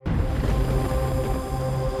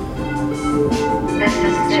This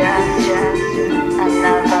is just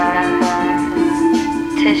another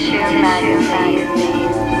tissue magazine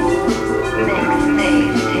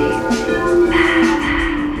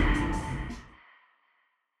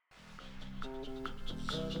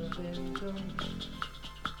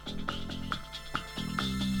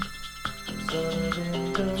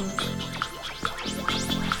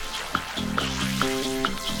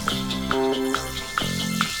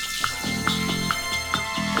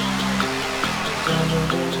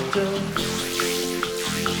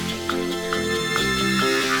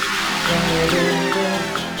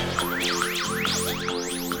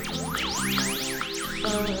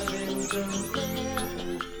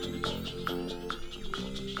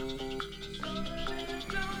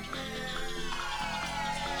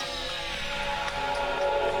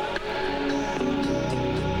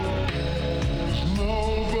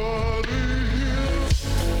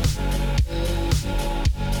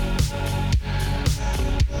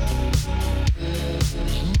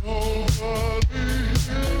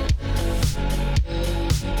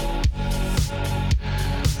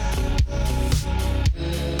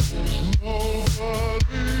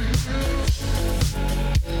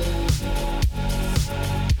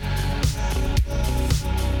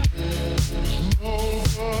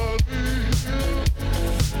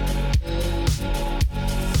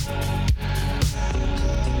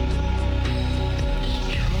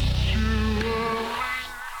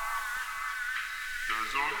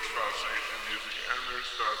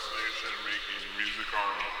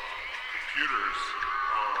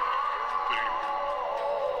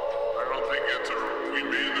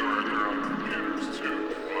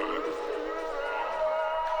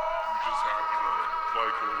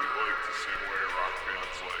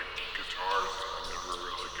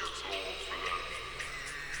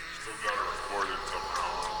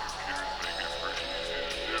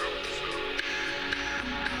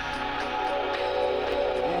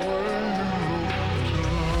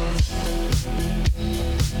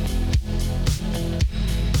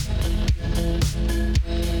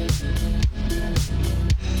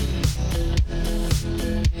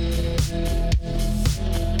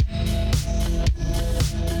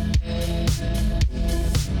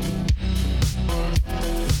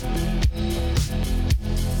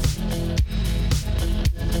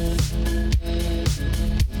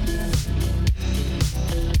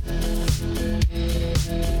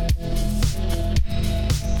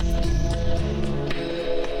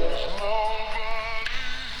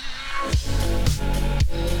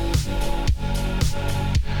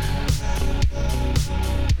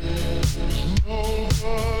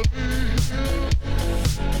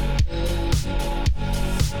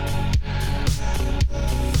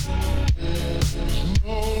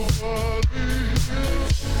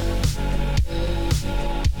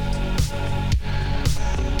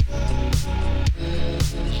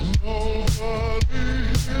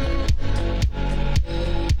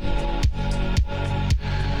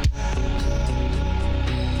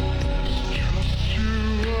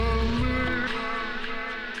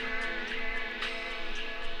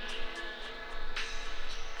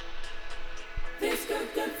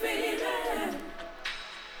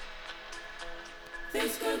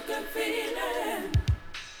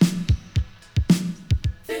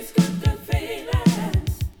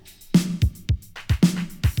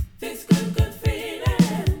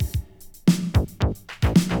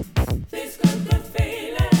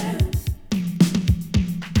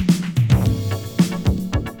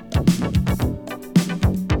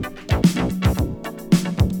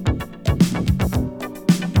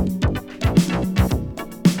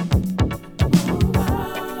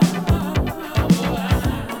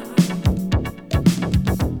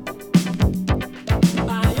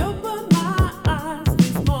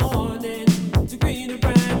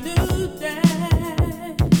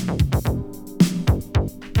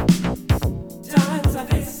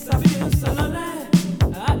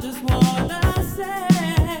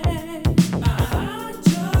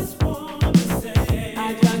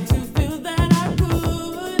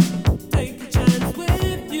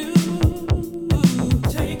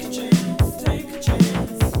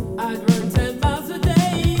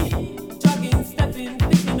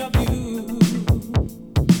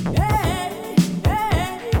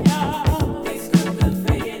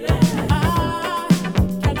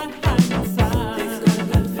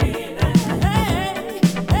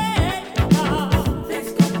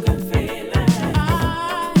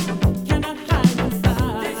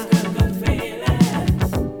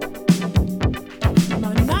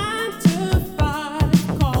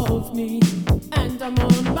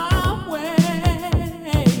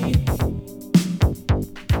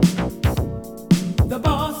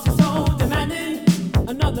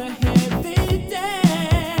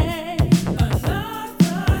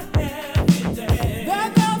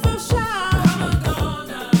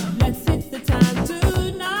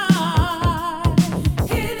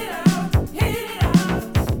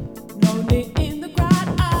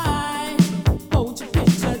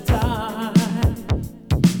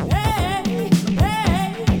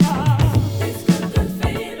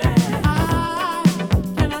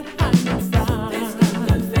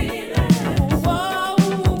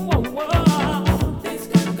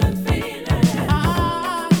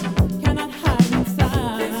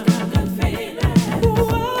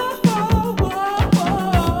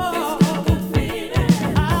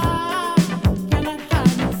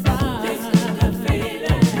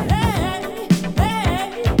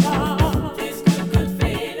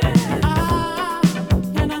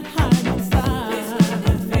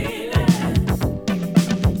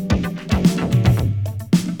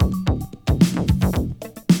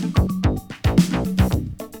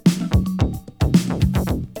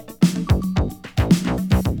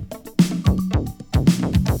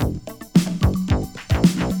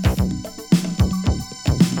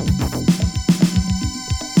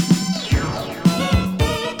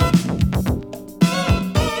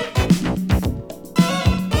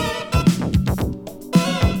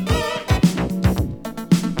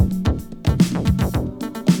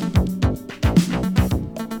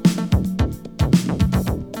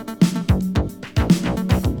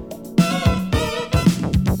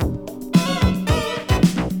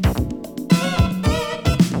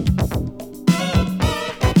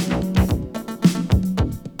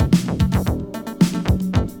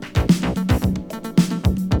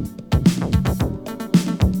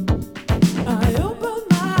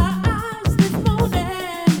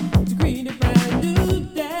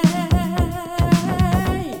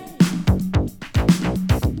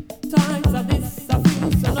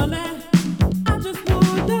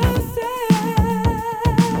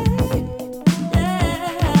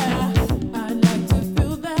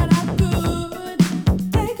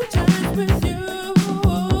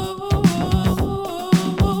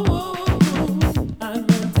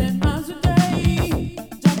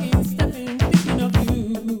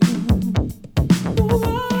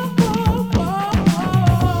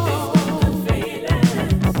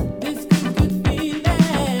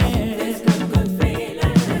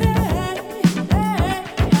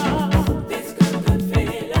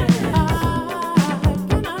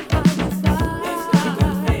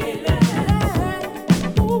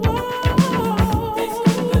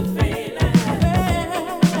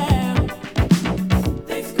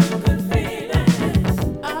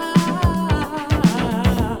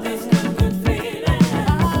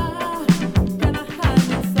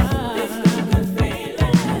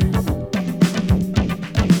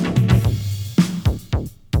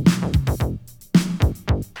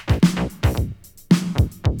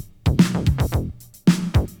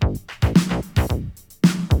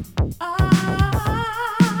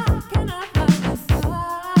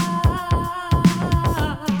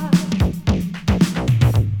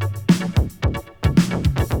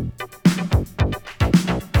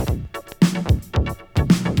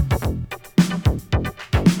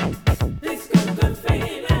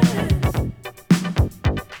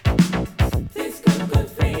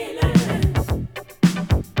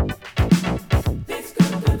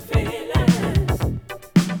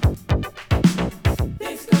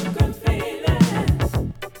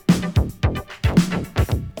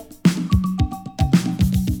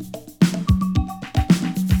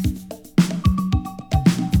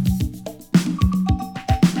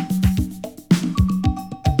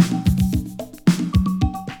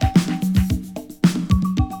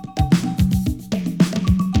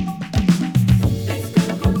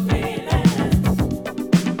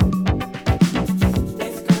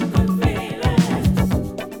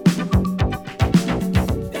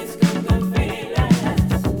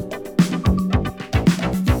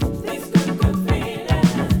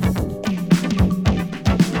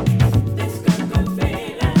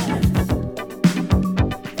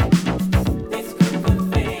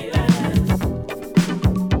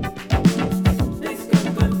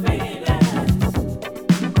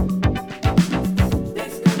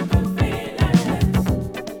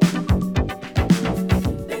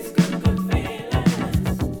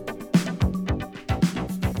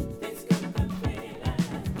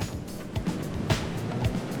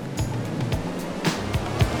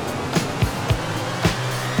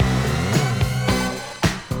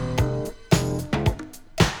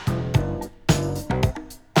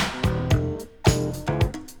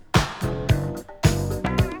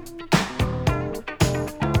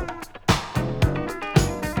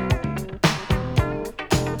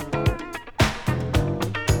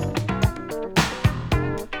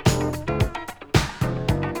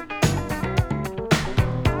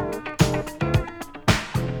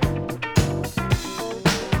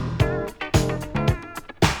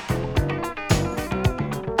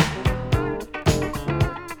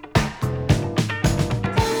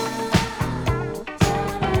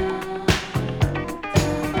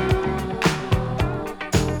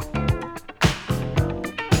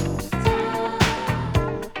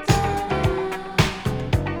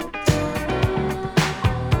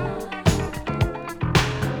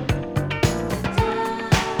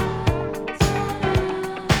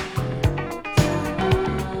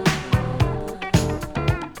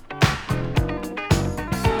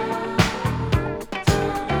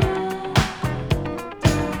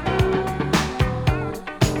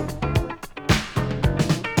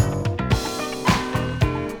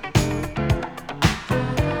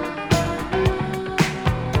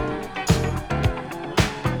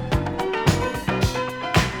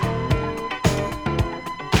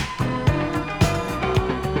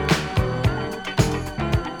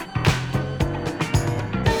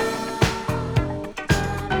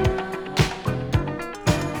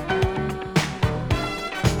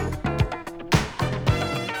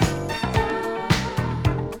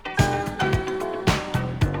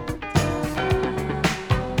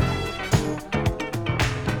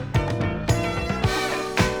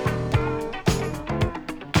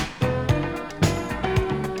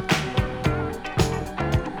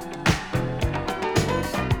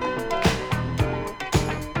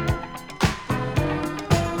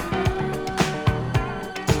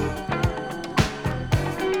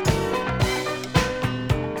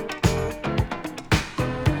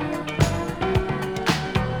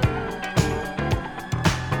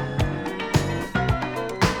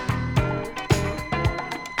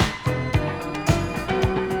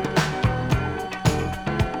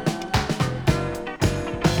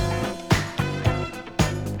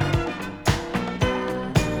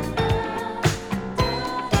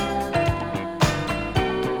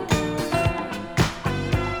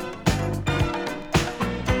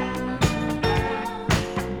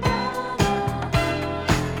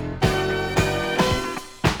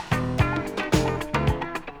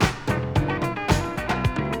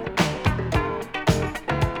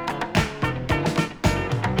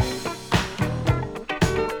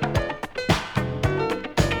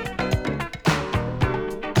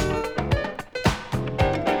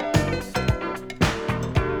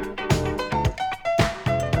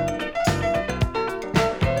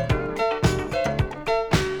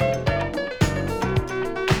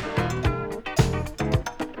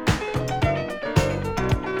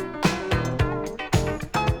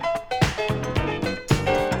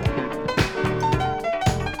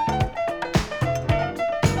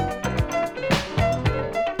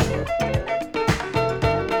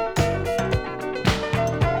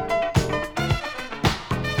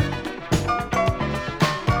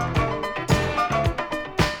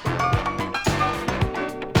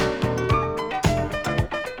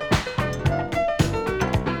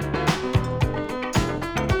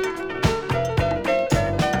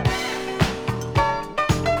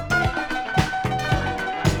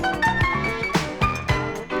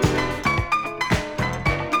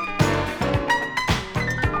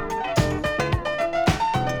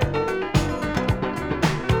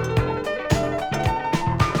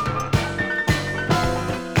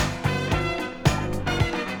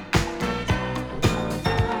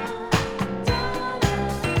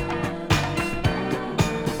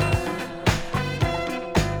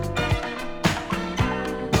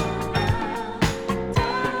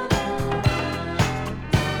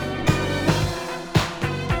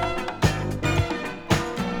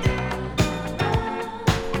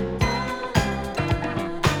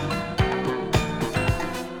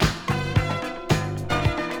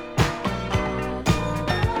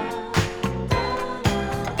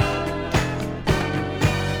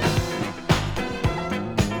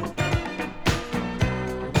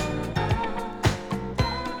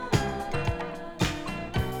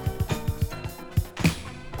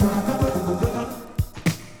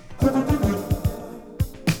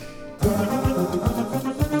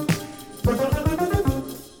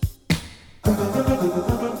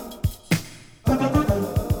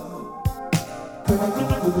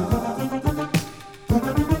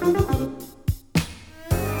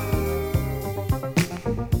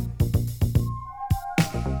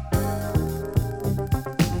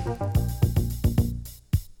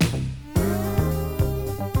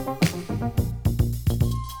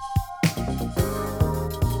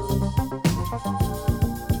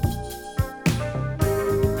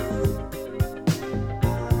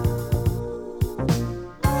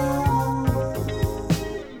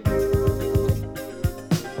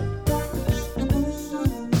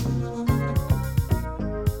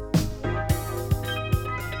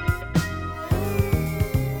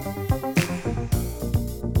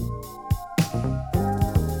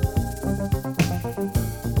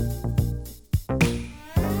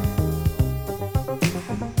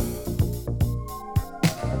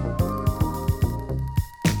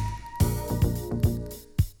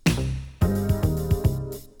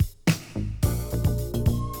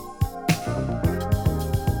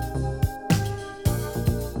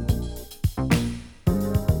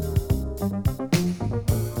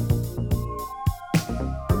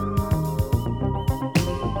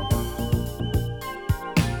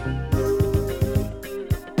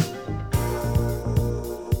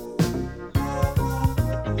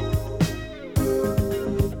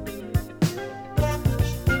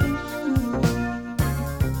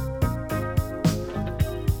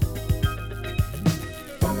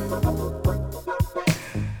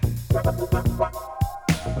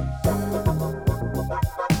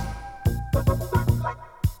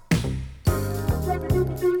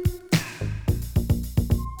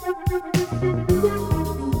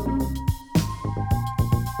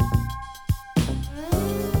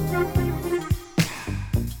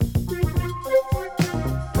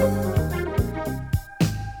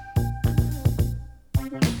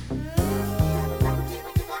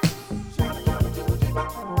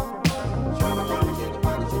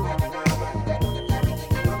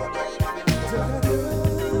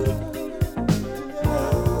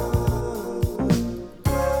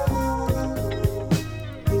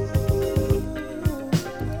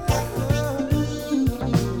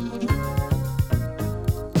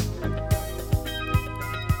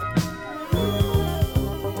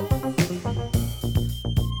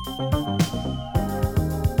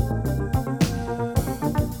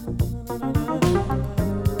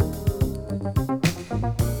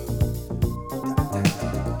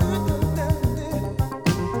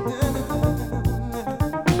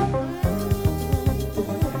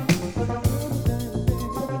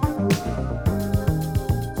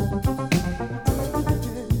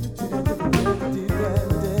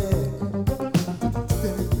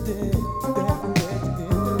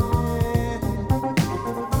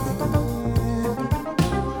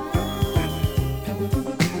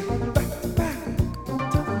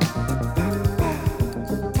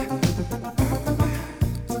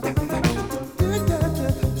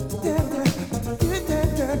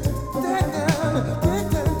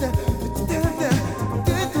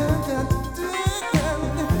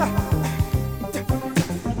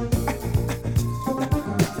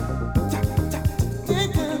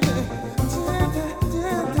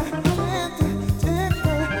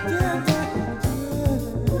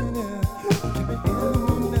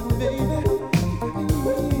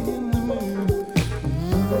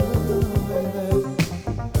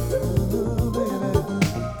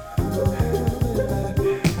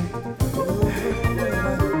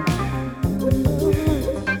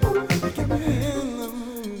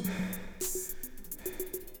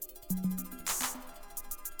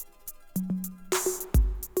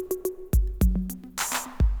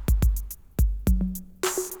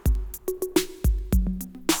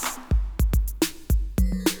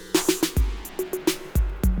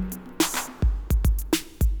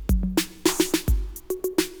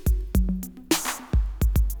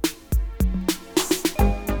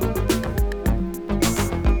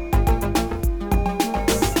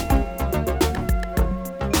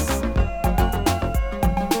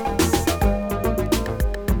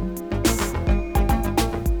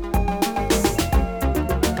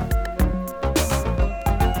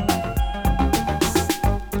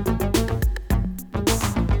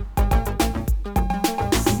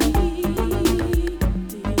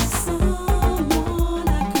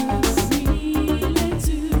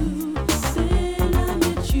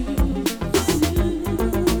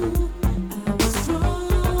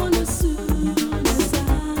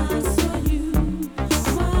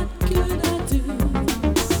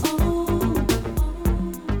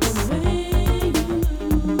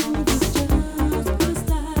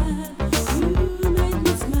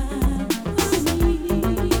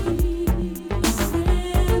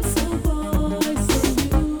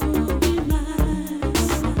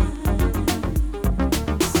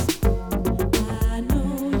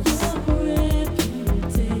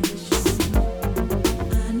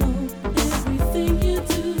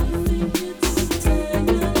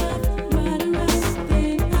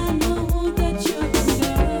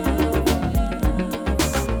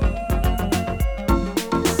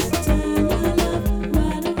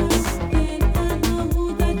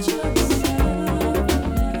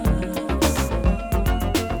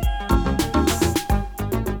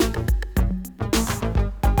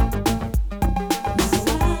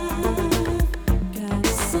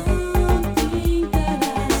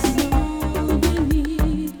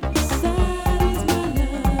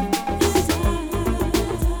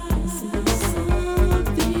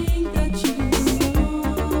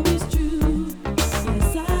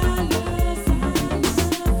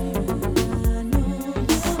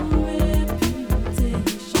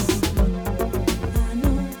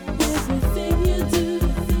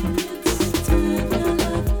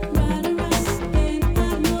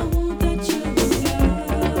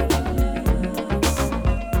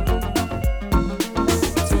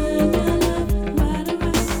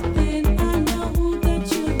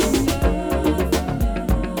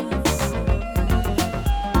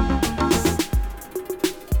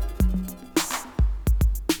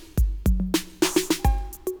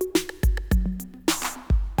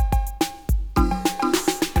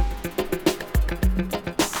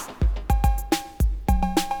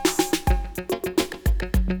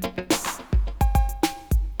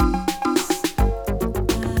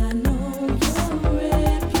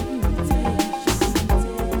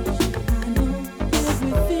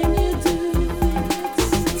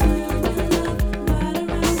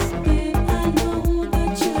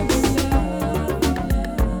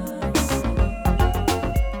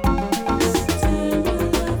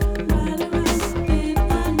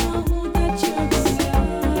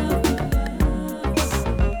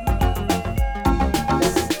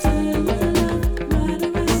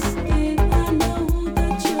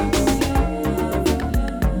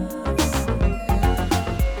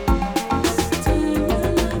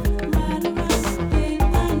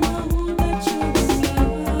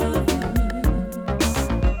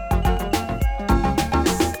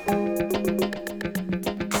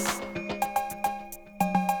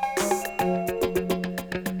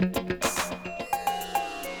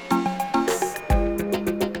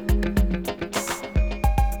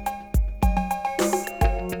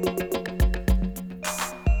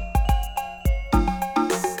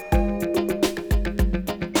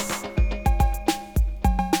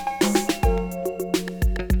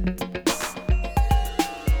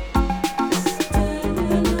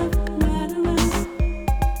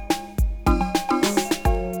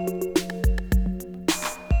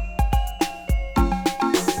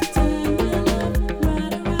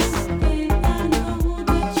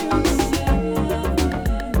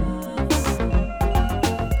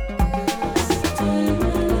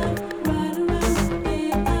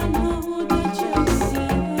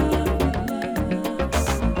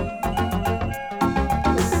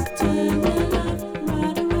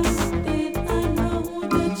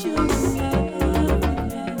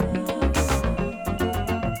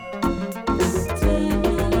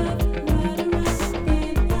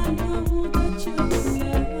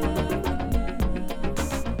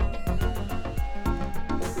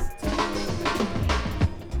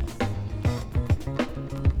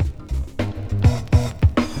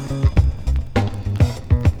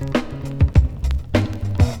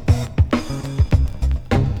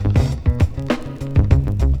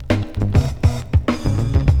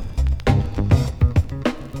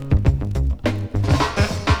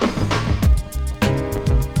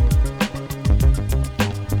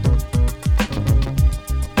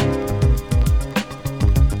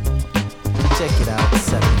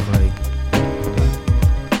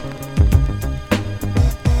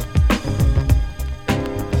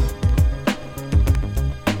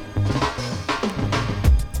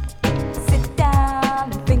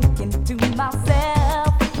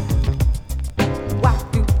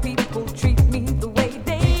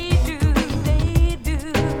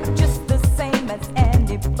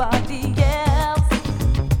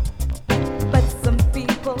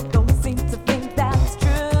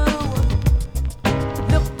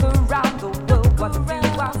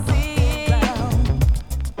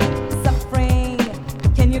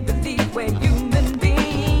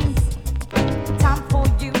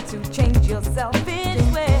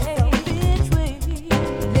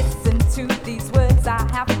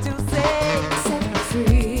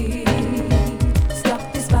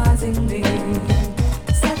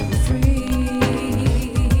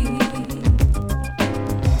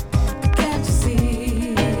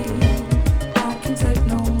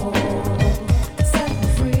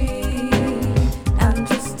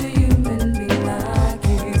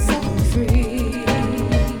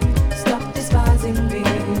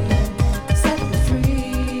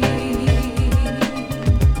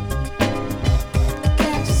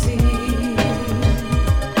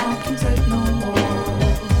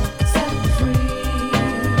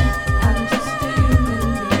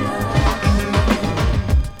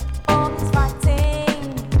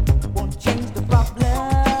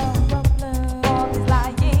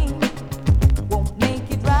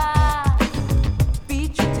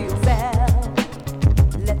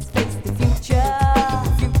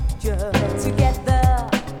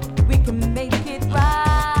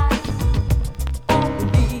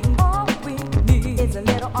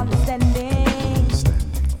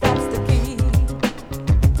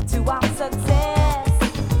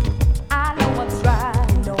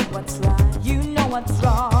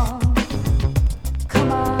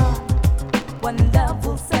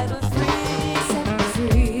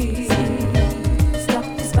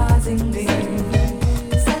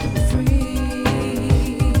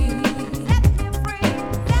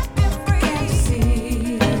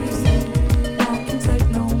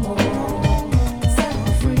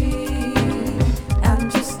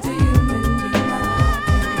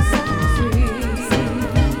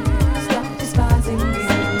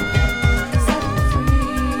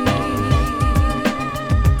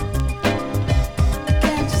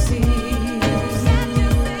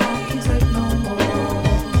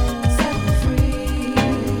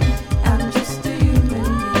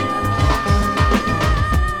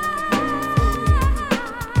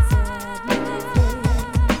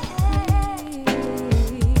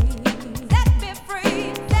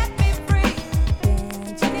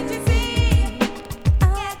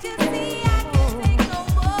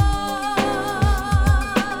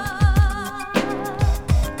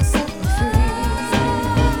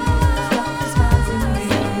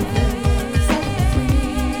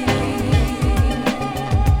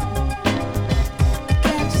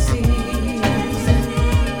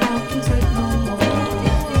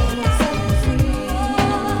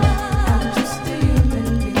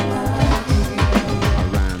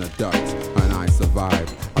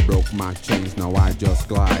Off my chains, now I just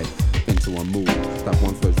glide into a mood that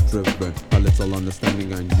once was driven. A little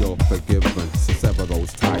understanding and you're forgiven. So sever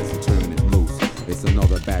those ties and turn it loose. It's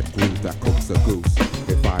another bad groove that cooks a goose.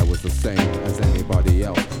 If I was the same as anybody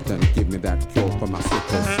else, then give me that cure for my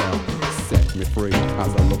sickle cell. Set me free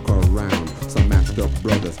as I look around. Some mashed up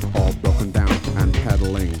brothers all broken down and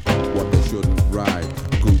peddling what they shouldn't ride.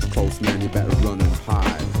 Good close man, you better run and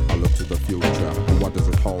hide. I look to the future, and what does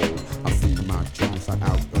it hold? I see my chance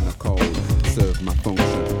out in the cold. Serve my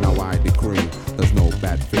function, now I decree. There's no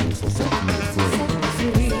bad thing, so set me free.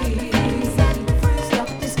 Stop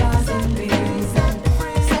disguising me. Set me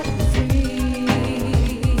free. Set me free.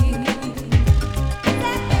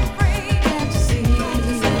 Can't you see? I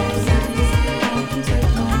can take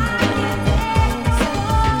no more.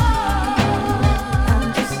 I'm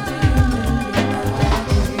just a human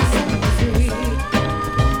being. Set me free.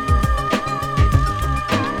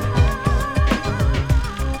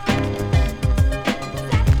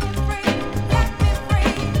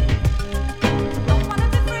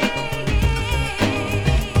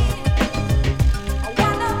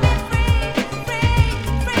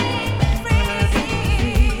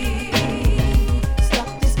 Stop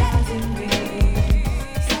disguising me.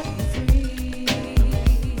 Set me free.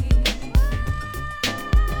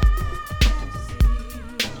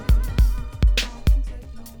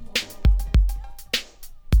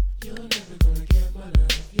 You're never gonna get my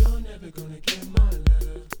love. You're never gonna get my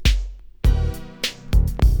love.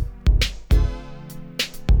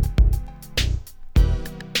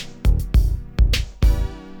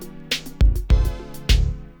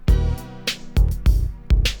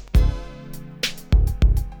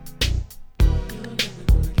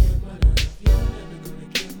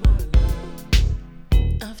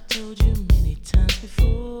 I've told you many times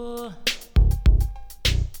before.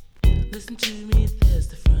 Listen to me, there's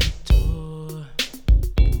the front door.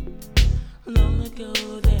 Long ago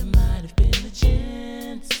there might have been a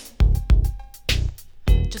chance,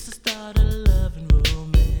 just to start a love and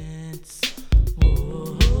romance.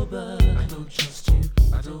 Whoa, but I don't trust you,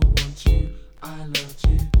 I don't want you. I loved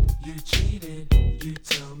you, you cheated. You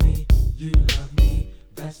tell me you love me,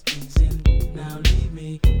 that's easy. Now leave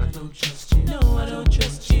me, I don't trust you. No, I don't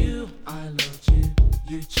trust you. I loved you,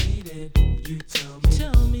 you cheated. You tell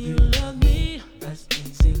me you love me, that's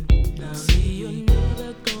easy. Now see, you're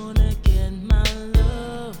never gonna get my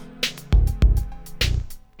love.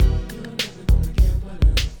 You're never gonna get my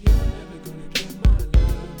love. You're never gonna get my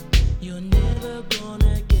love. You're never gonna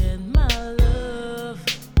get my love.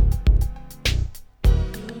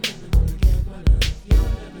 You're never gonna get my love. You're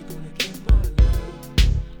never gonna get my love.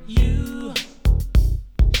 You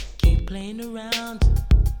keep playing around,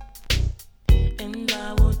 and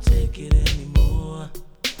I won't take it anymore.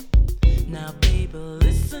 Now, baby,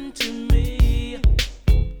 listen to me.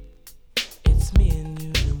 It's me and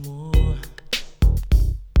you no more.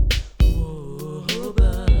 Whoa,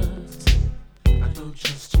 but I don't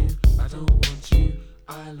trust you, I don't want you.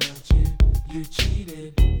 I loved you, you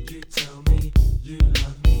cheated. You tell me you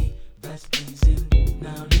love me, that's easy.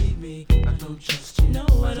 Now leave me, I don't trust you. No,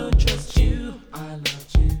 I don't trust you. I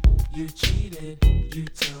loved you, you cheated. You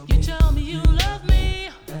tell me you love me,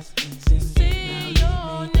 that's easy. See,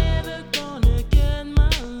 you're never gonna get my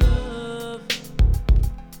love.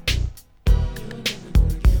 You're never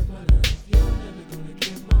gonna get my love. You're never gonna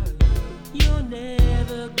get my love. You're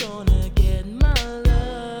never gonna get my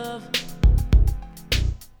love.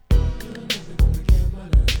 You're never gonna get my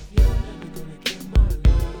love. You're never gonna get my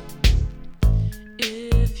love.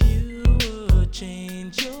 If you would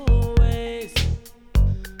change your ways,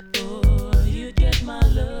 oh, you'd get my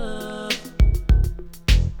love.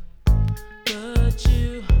 But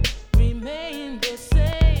you remain the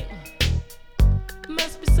same.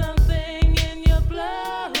 Must be something in your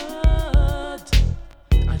blood.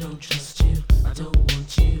 I don't trust you, I don't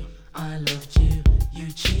want you. I loved you,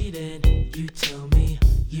 you cheated. You tell me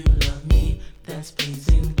you love me, that's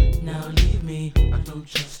pleasing. Now leave me, I don't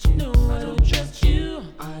trust you. No, I don't trust you.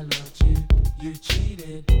 I loved you, you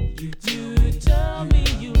cheated. You tell me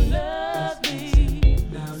you love me.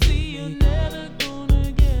 Now see, you're never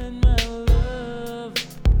gonna get my love.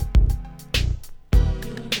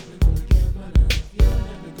 You're never gonna get my love. You're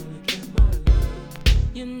never gonna get my love.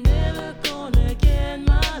 You're never gonna get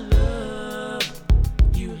my love.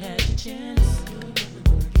 You had your chance.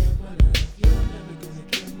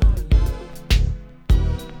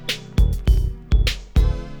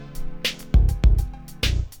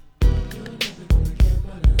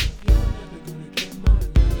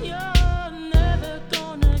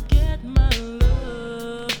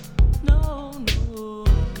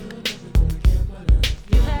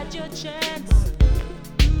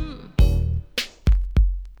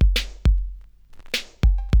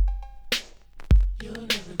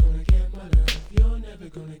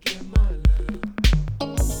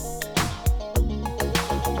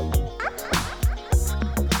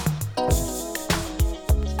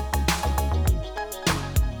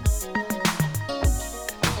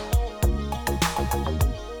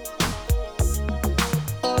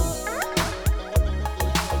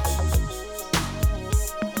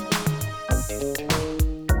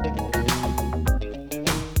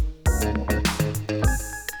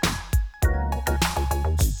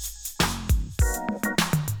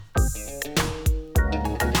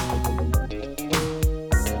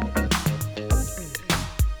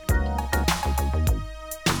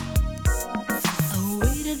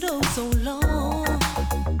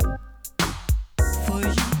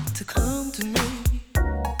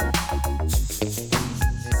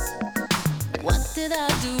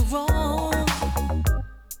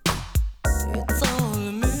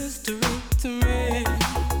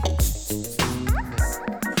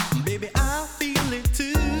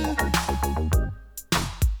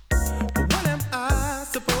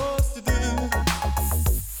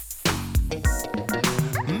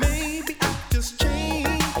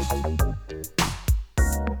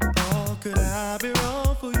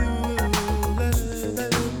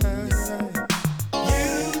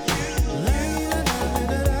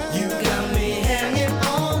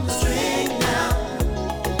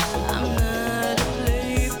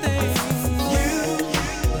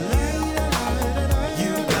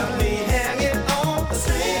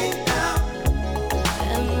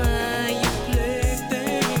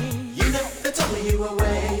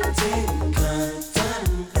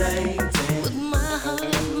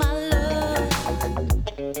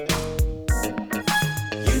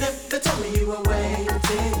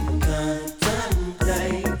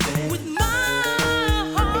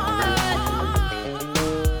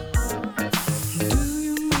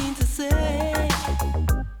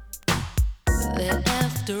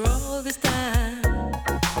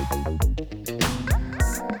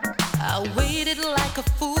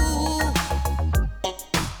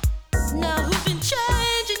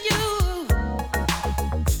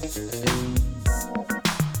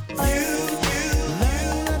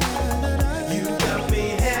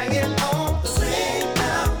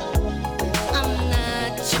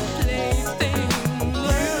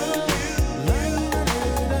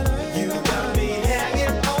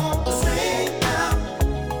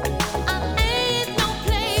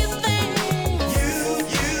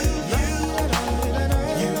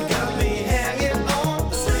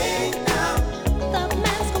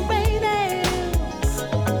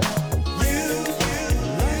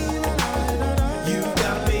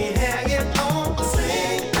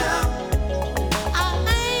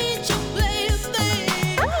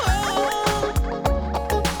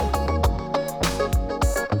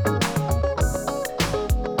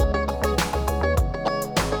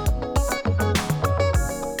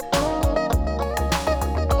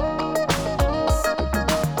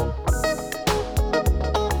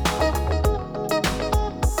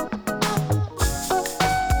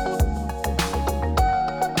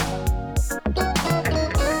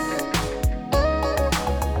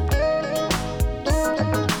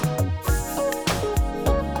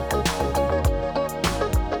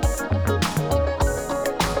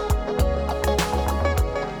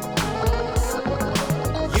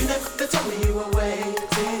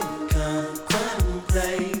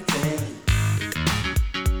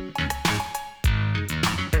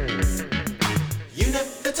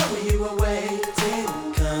 you were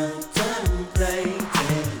waiting, contemplating.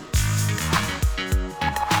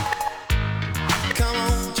 Come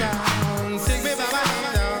on, child, take me by my hand.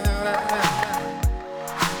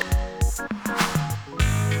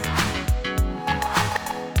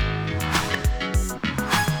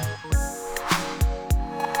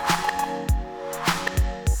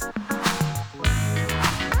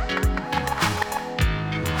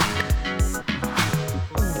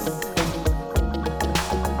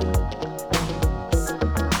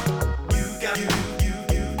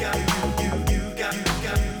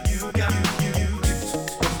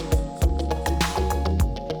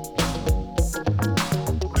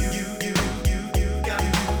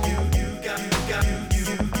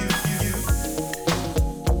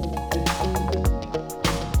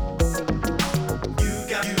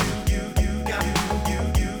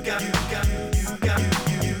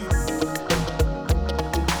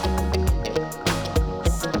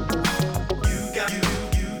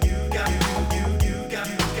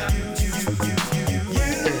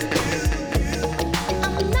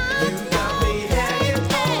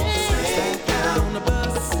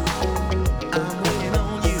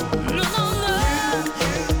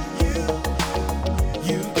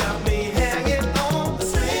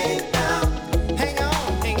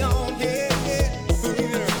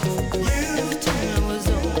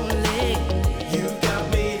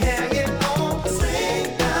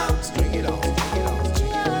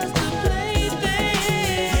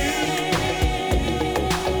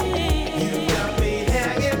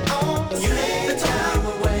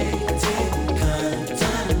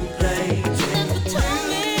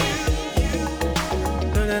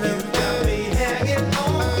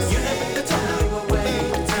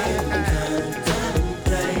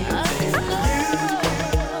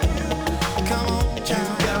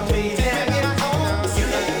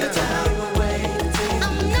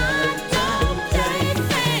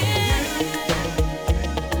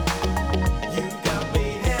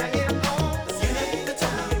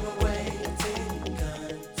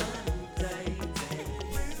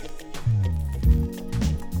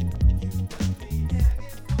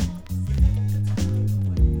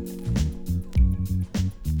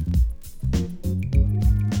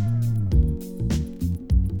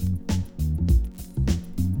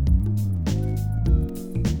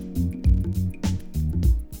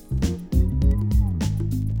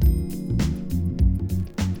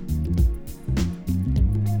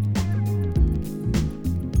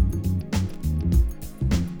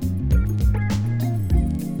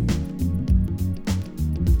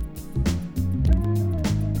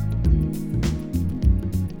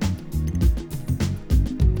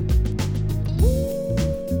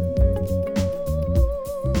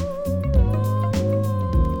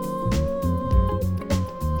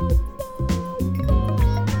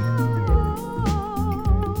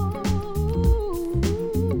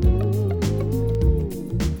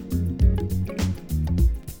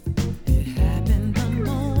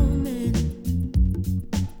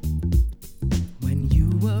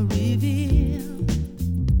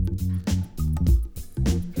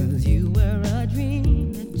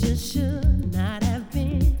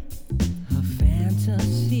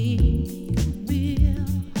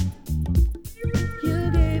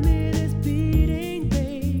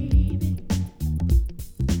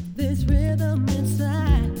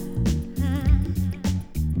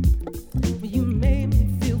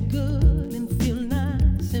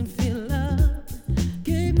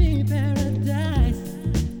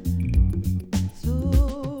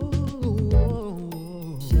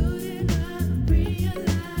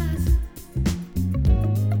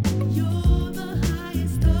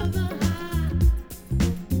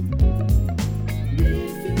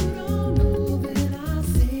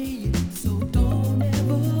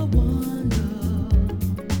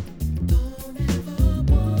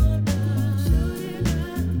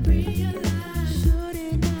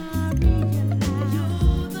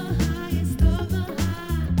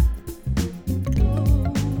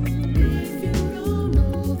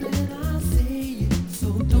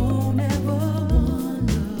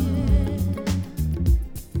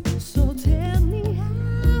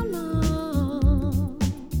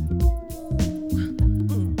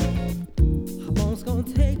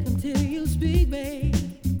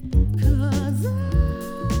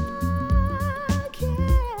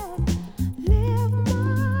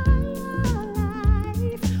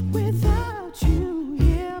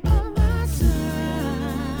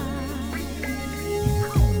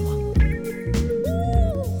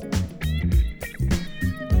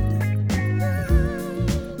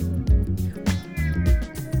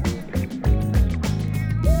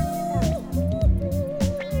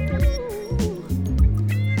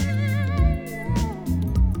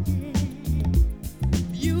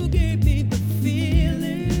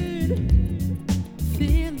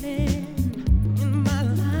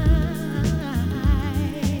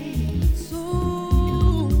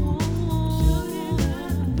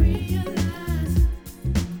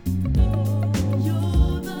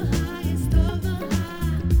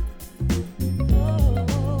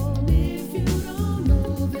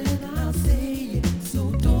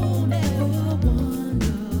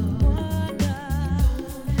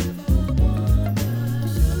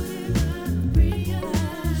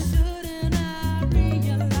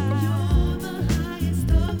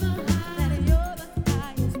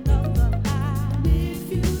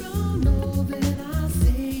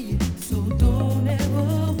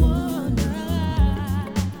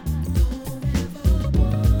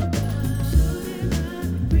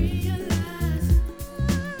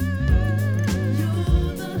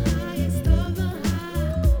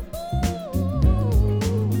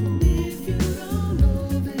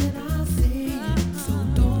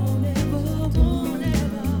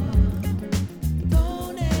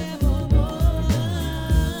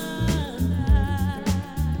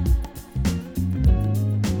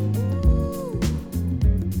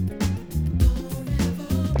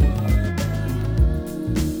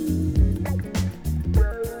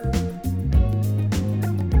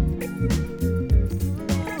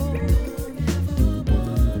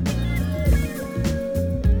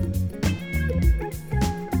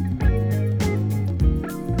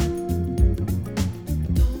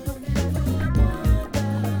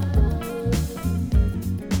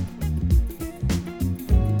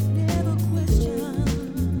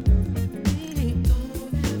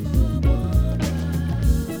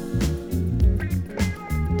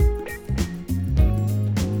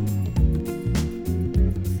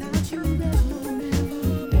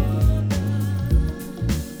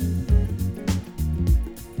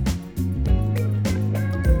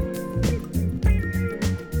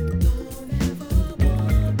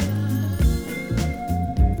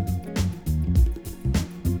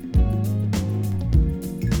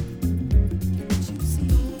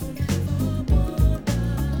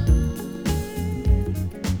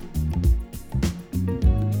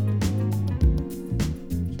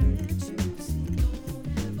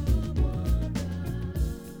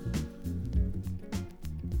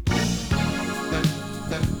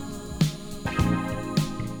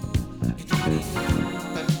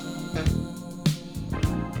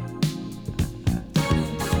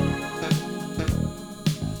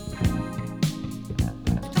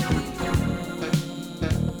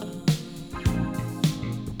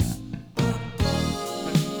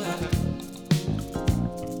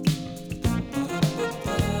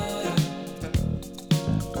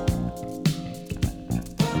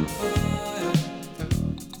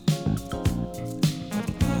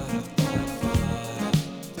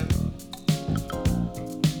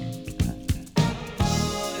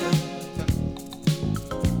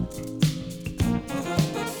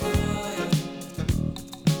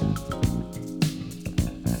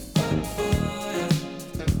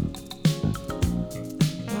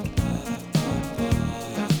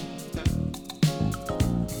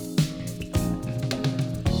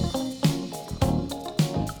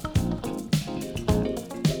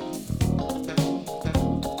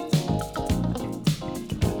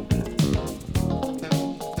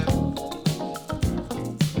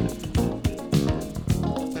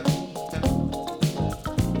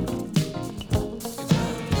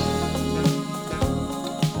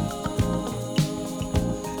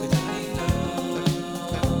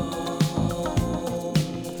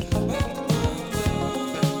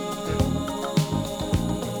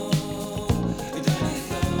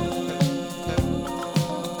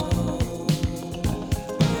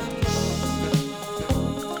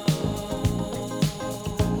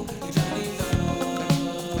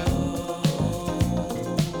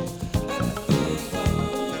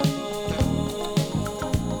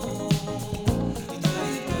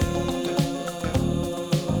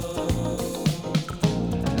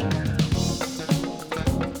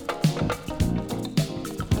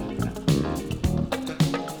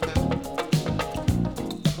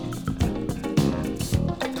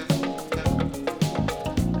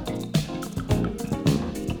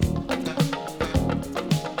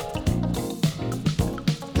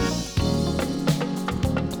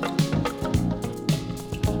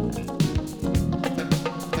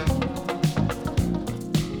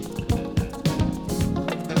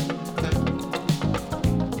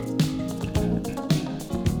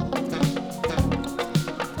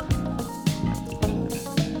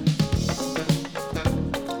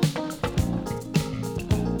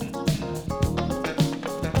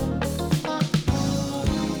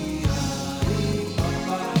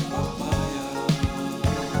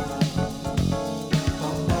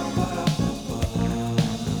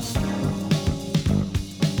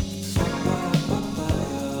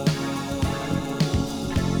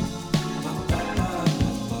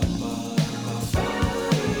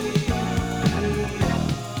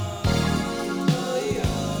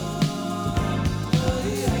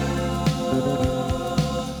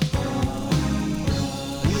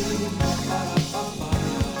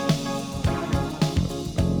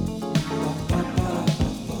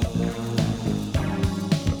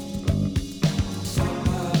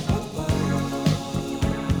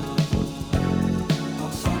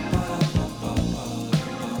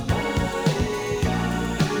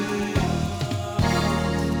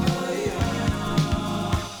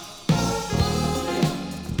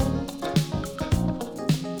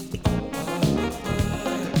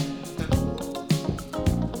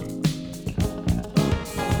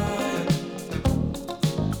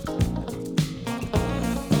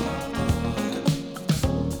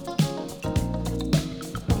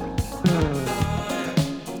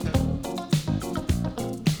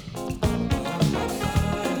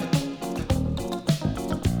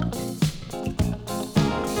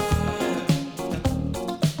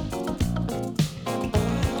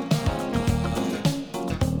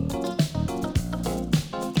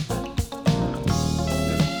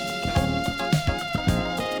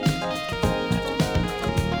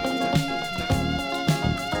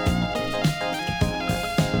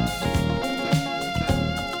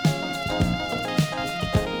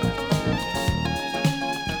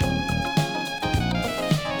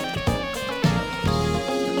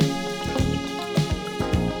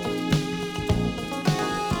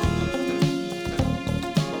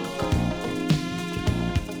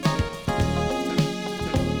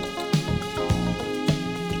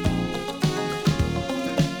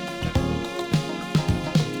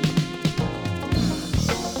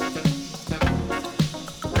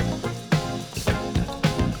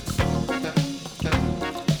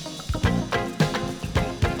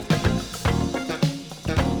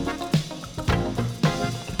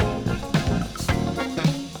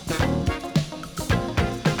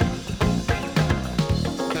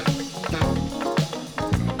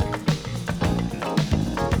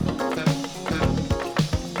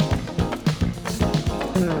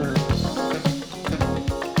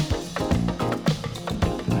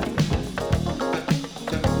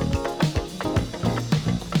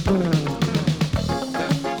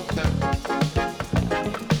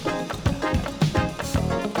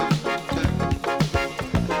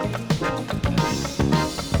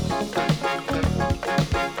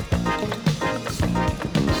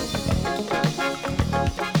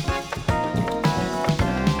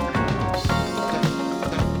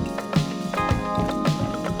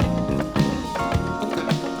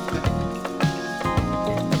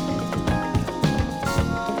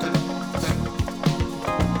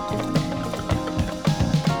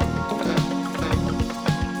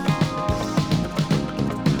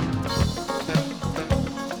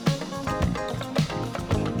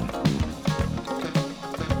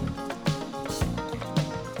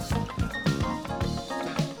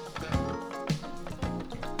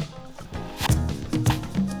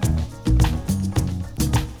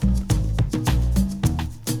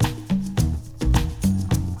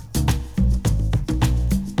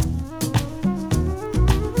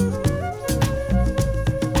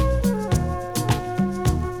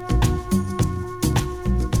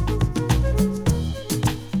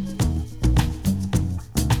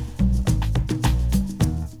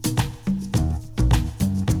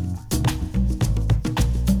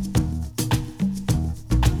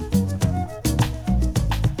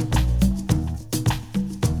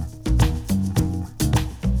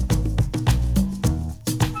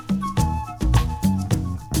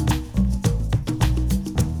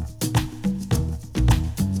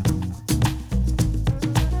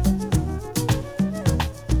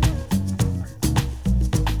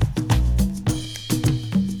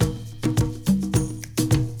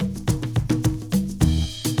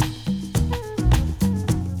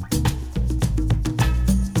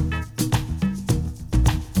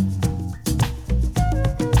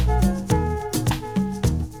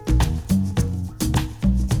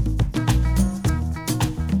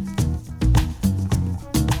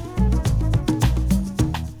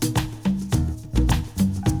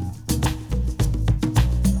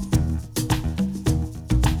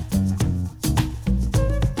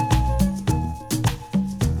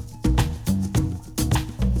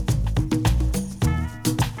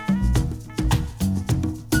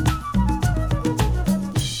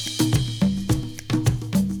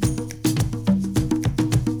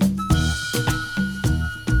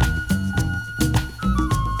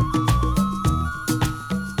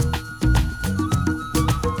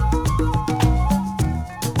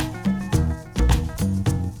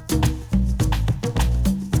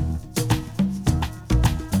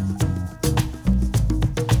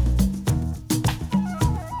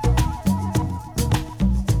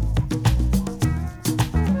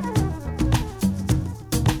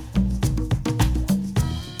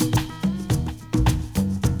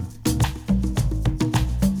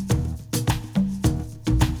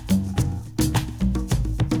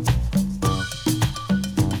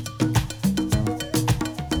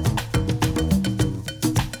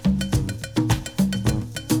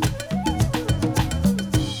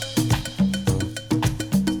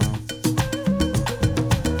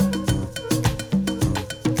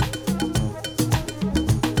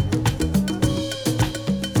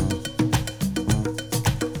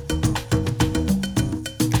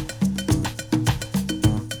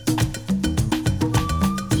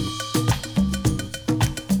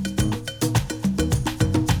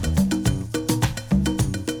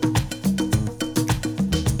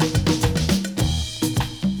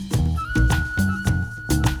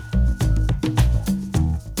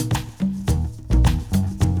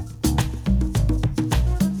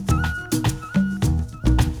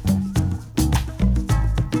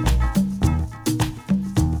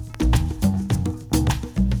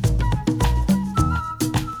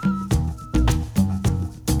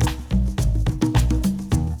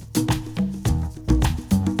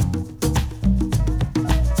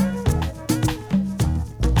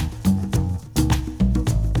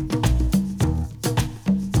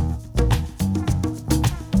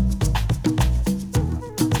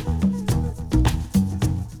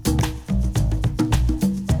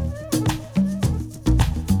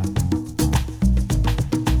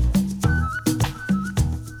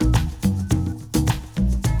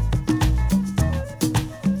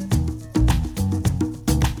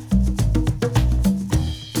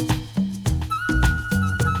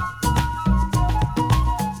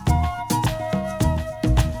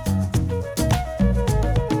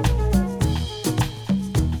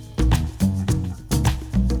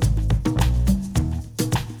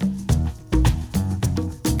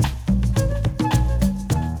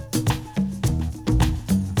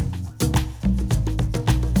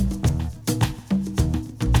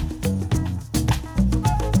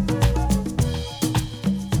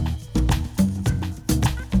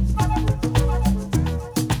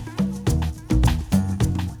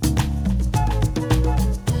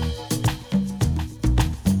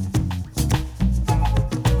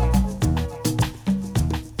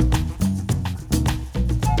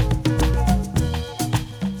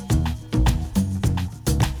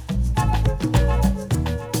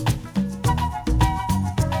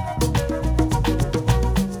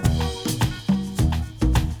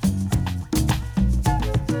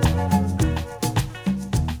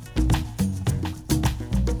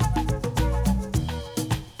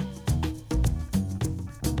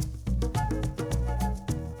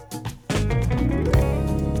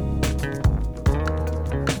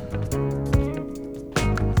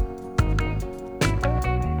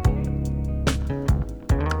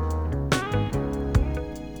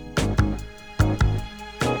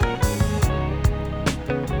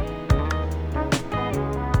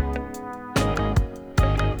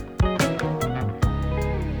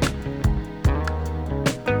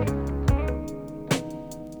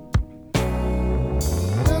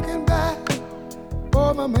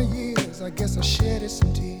 guess I shedded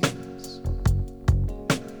some tears.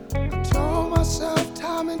 I told myself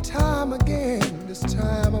time and time again, this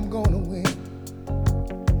time I'm gonna win.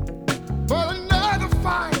 But another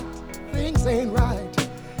fight, things ain't right,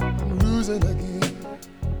 I'm losing again.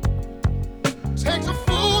 Takes a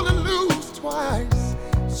fool to lose twice,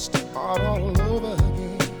 start all over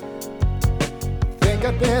again. Think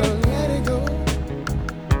I better let it go.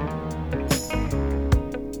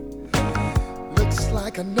 Looks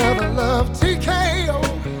like another love TKO.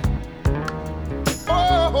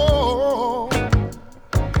 Oh,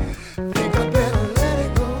 think I better let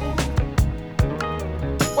it go.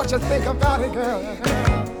 What you think about it, girl?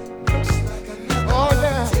 Oh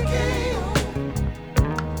yeah.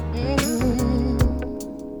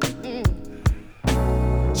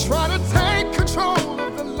 Try to take control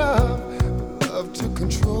of the love took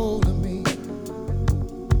control of me.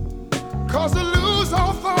 Cause I lose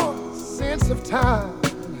all thought, sense of time,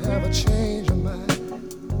 and have a change of mind.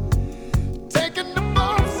 Taking the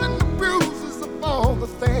bumps and the bruises of all the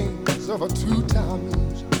things of a two-time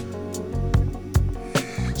loser.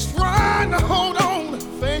 Trying to hold on, the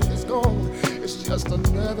thing is gone. It's just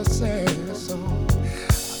another sad song. I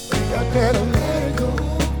think I better let it go.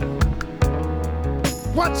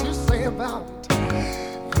 What you say about it?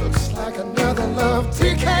 Looks like another love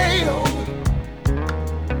TKO.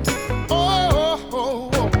 Oh, oh,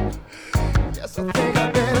 oh. Yes, I think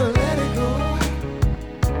I better let it go.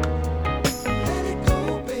 Let it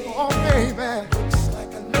go, baby. Oh, baby. Looks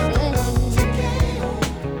like another love TKO.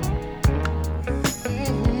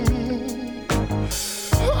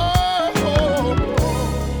 Oh, oh, oh.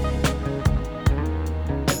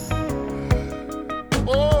 Oh,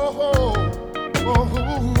 oh,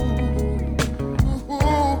 oh.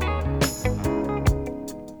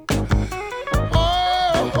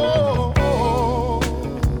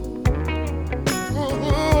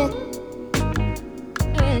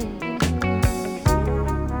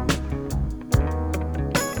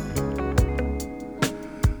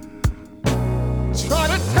 Try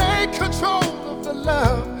to take control of the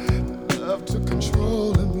love took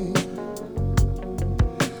control of me.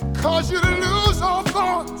 Cause you to lose all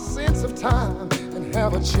thought, sense of time, and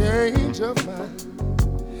have a change of mind.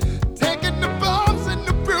 Taking the bumps and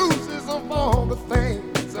the bruises of all the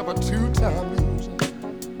things of a two-time loser.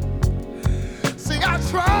 See, I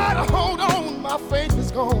try to hold on, my faith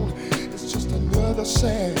is gone. It's just another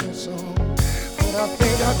sad song. But I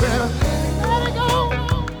think I better let it go.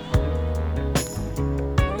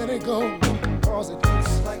 Let it go, cause it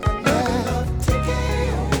looks like another love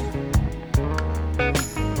TKO.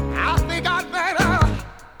 I think I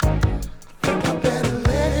better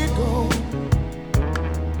let it go.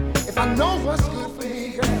 If I know what's good for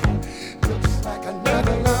me, girl, looks like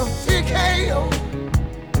another love TKO.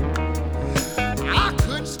 I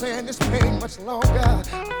couldn't stand this pain much longer. I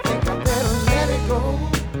think I better let it go.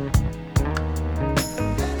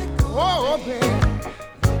 Let it go, oh, baby.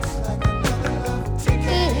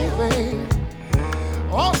 Babe.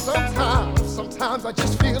 Oh, sometimes I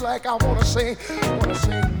just feel like I wanna say